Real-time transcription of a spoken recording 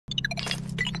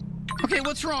Okay,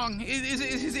 what's wrong?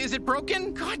 Is it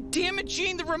broken? God damn it,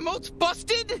 Gene, the remote's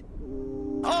busted?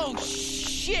 Oh,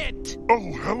 shit!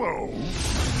 Oh, hello.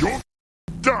 You're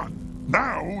done.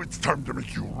 Now it's time to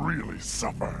make you really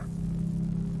suffer.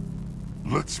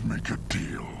 Let's make a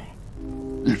deal.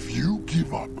 If you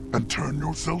give up and turn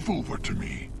yourself over to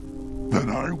me, then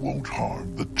I won't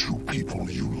harm the two people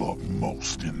you love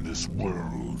most in this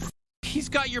world. He's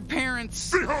got your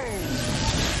parents. Behold!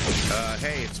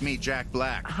 Hey, it's me, Jack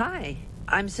Black. Hi,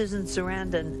 I'm Susan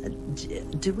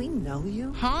Sarandon. Do we know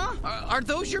you? Huh? Are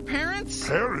those your parents?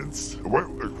 Parents? What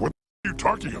are you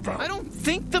talking about? I don't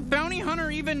think the bounty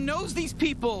hunter even knows these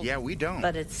people. Yeah, we don't.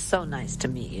 But it's so nice to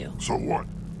meet you. So what?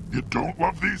 You don't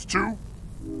love these two?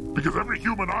 Because every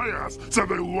human I asked said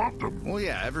they loved them. Well,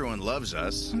 yeah, everyone loves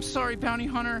us. I'm sorry, bounty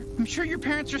hunter. I'm sure your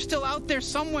parents are still out there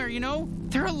somewhere, you know?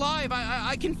 They're alive.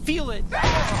 I can feel it.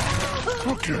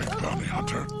 Okay, bounty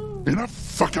hunter. Enough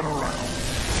fucking around.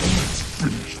 Let's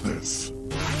finish this.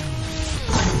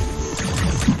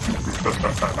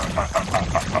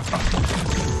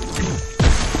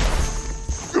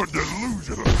 You're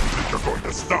delusional. You think you're going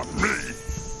to stop me?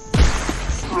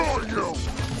 Roar you!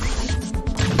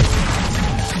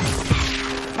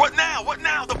 What now? What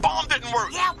now? The bomb didn't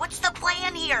work. Yeah, what's the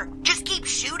plan here? Just keep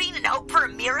shooting and hope for a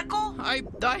miracle? I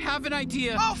have an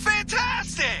idea. Oh,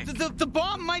 fantastic! The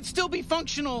bomb might still be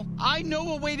functional. I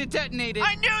know a way to detonate it.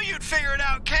 I knew you'd figure it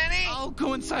out, Kenny! I'll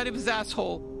go inside of his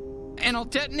asshole, and I'll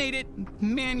detonate it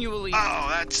manually. Oh,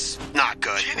 that's not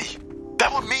good. Kenny,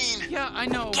 that would mean... Yeah, I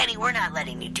know. Kenny, we're not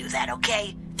letting you do that,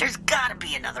 okay? There's gotta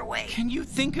be another way. Can you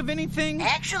think of anything?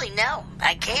 Actually, no,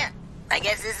 I can't. I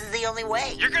guess this is the only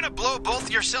way. You're gonna blow both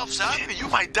yourselves up? Kenny, you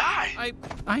might die.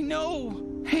 I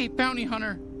know. Hey, bounty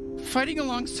hunter. Fighting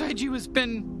alongside you has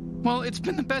been, well, it's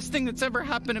been the best thing that's ever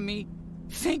happened to me.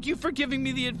 Thank you for giving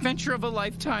me the adventure of a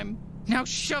lifetime. Now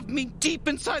shove me deep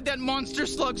inside that monster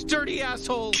slug's dirty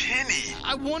asshole. Kenny!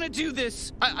 I want to do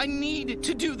this. I need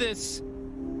to do this.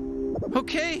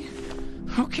 Okay.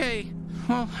 Okay.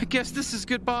 Well, I guess this is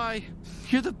goodbye.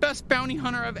 You're the best bounty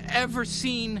hunter I've ever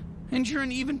seen. And you're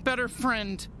an even better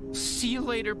friend. See you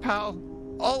later, pal.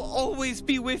 I'll always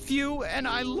be with you, and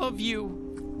I love you.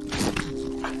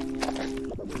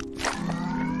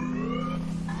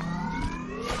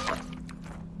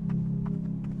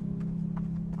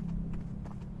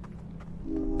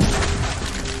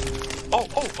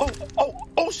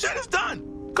 Oh, shit, it's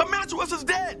done! Comanche is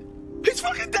dead! He's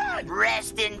fucking dead!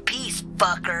 Rest in peace,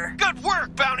 fucker. Good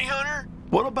work, bounty hunter!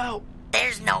 What about...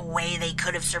 There's no way they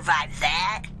could have survived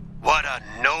that. What a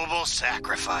noble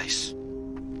sacrifice.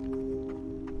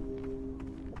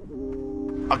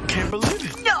 I can't believe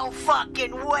it. No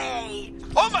fucking way!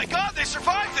 Oh my god, they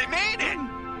survived! They made it!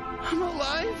 I'm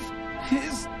alive?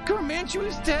 Is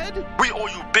Garmantuous dead? We owe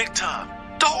you big time.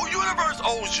 The whole universe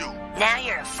owes you. Now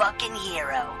you're a fucking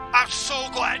hero. I'm so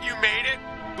glad you made it.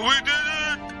 We did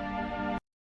it!